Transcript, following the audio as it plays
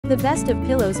The best of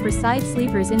pillows for side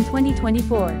sleepers in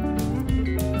 2024.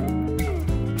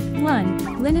 1.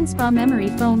 Linenspa Memory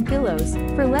Foam Pillows.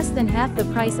 For less than half the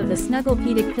price of the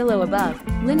Snugglepedic pillow above,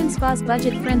 Linenspa's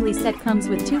budget-friendly set comes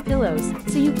with 2 pillows,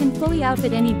 so you can fully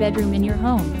outfit any bedroom in your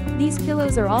home. These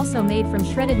pillows are also made from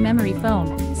shredded memory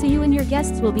foam, so you and your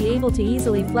guests will be able to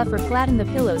easily fluff or flatten the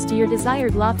pillows to your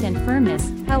desired loft and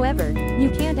firmness. However, you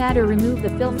can't add or remove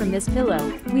the fill from this pillow.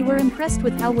 We were impressed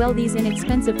with how well these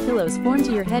inexpensive pillows form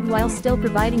to your head while still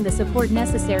providing the support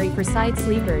necessary for side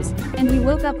sleepers, and we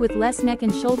woke up with less neck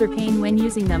and shoulder pain when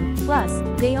using them. Plus,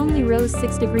 they only rose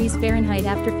 6 degrees Fahrenheit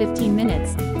after 15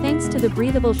 minutes, thanks to the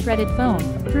breathable shredded foam.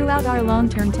 Throughout our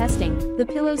long-term testing, the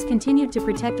pillows continued to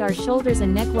protect our shoulders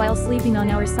and neck while sleeping on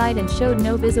our side and showed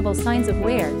no visible signs of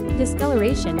wear,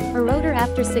 discoloration, or odor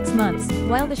after 6 months.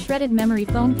 While the shredded memory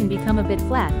foam can become a bit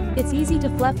flat, it's easy to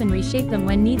fluff and reshape them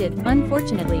when needed.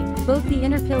 Unfortunately, both the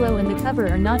inner pillow and the cover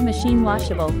are not machine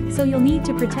washable, so you'll need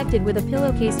to protect it with a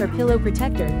pillowcase or pillow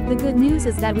protector. The good news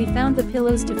is that we found the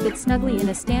pillows to fit snugly in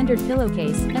a standard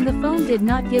pillowcase, and the foam did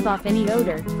not give off any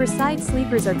odor. For side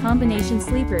sleepers or combination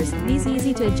sleepers, these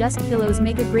easy-to-adjust pillows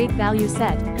make a great value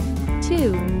set.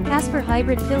 2. Casper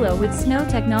Hybrid Pillow with Snow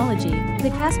Technology. The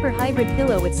Casper Hybrid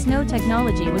Pillow with Snow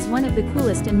Technology was one of the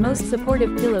coolest and most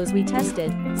supportive pillows we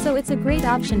tested, so it's a great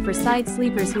option for side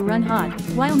sleepers who run hot.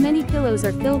 While many pillows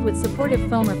are filled with supportive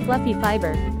foam or fluffy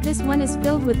fiber, this one is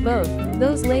filled with both.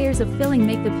 Those layers of filling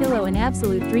make the pillow an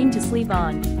absolute dream to sleep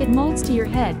on. It molds to your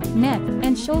head, neck,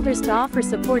 and shoulders to offer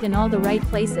support in all the right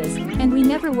places, and we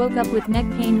never woke up with neck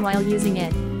pain while using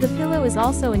it. The pillow is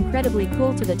also incredibly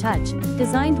cool to the touch.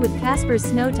 Designed with Casper's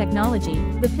Snow Technology,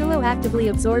 the pillow actively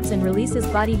absorbs and releases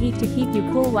body heat to keep you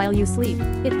cool while you sleep.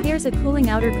 It pairs a cooling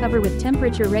outer cover with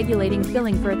temperature-regulating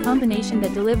filling for a combination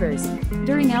that delivers.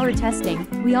 During our testing,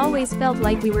 we always felt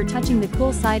like we were touching the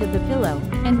cool side of the pillow,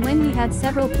 and when we had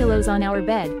several pillows on our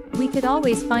bed, we could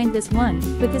always find this one,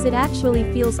 because it actually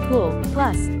feels cool.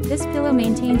 Plus, this pillow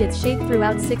maintained its shape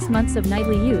throughout 6 months of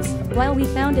nightly use. While we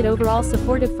found it overall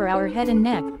supportive for our head and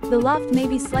neck, the loft may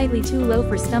be slightly too low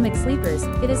for stomach sleepers.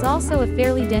 It is also a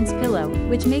fairly dense pillow,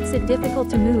 which makes it difficult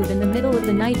to move in the middle of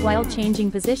the night while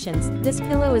changing positions. This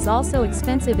pillow is also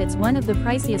expensive. It's one of the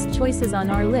priciest choices on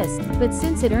our list, but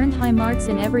since it earned high marks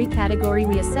in every category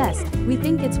we assessed, we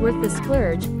think it's worth the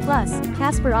splurge. Plus,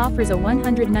 Casper offers a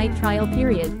 100-night trial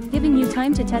period, giving you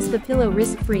time to test the pillow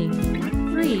risk-free.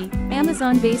 3.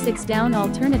 Amazon Basics Down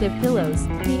Alternative Pillows.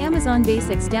 The Amazon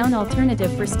Basics Down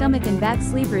Alternative for stomach and back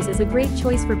sleepers is a great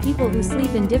choice for people who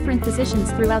sleep in different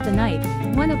positions throughout the night.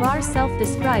 One of our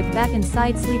self-described back and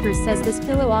side sleepers says this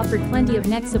pillow offered plenty of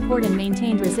neck support and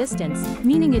maintained resistance,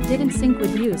 meaning it didn't sink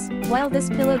with use. While this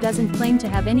pillow doesn't claim to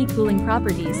have any cooling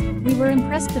properties, we were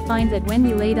impressed to find that when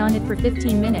we laid on it for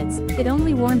 15 minutes, it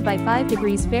only warmed by 5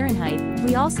 degrees Fahrenheit.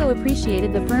 We also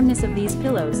appreciated the firmness of these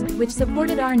pillows, which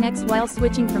supported our necks while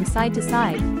switching from side to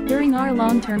side. During our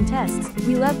long-term tests,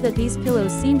 we loved that these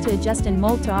pillows seemed to adjust and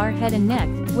mold to our head and neck,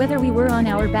 whether we were on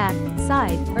our back,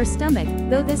 side, or stomach.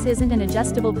 Though this isn't an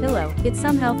adjustable pillow, it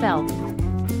somehow felt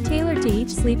tailored to each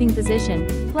sleeping position.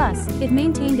 Plus, it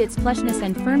maintained its plushness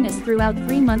and firmness throughout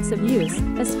 3 months of use,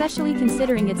 especially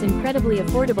considering its incredibly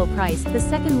affordable price. The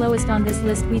second lowest on this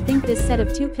list. We think this set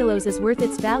of 2 pillows is worth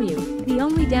its value. The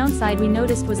only downside we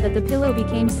noticed was that the pillow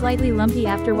became slightly lumpy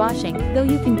after washing, though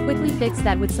you can quickly fix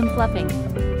that with some fluffing.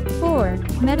 4.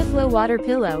 Mediflow Water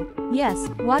Pillow. Yes,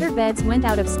 water beds went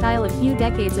out of style a few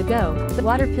decades ago, but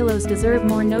water pillows deserve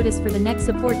more notice for the neck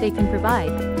support they can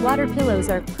provide. Water pillows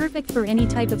are perfect for any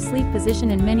type of sleep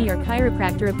position and many are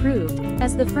chiropractor approved,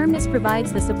 as the firmness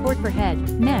provides the support for head,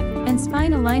 neck, and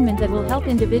spine alignment that will help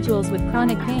individuals with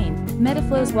chronic pain.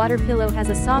 Mediflow's water pillow has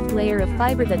a soft layer of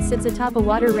fiber that sits atop a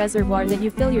water reservoir that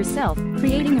you fill yourself,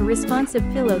 creating a responsive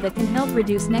pillow that can help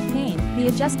reduce neck pain. The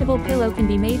adjustable pillow can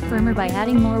be made firmer by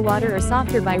adding more water or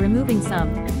softer by removing some.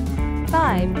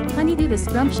 5. Honeydew the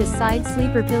Scrumptious Side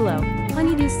Sleeper Pillow.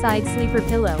 Honeydew's Side Sleeper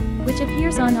Pillow, which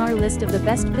appears on our list of the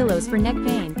best pillows for neck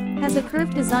pain, has a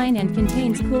curved design and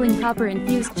contains cooling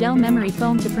copper-infused gel memory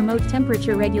foam to promote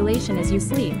temperature regulation as you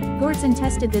sleep. Gordon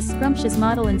tested this Scrumptious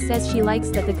model and says she likes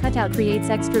that the cutout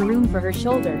creates extra room for her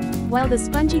shoulder, while the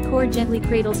spongy cord gently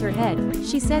cradles her head.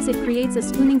 She says it creates a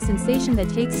spooning sensation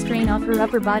that takes strain off her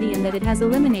upper body and that it has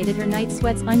eliminated her night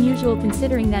sweats, unusual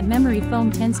considering that memory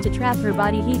foam tends to trap her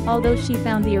body heat. Although she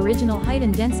found the original height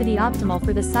and density optimal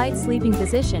for the side sleeping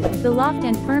position, the loft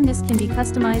and firmness can be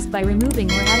customized by removing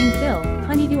or adding fill.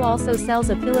 Honeydew also sells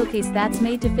a pillowcase that's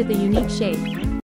made to fit the unique shape.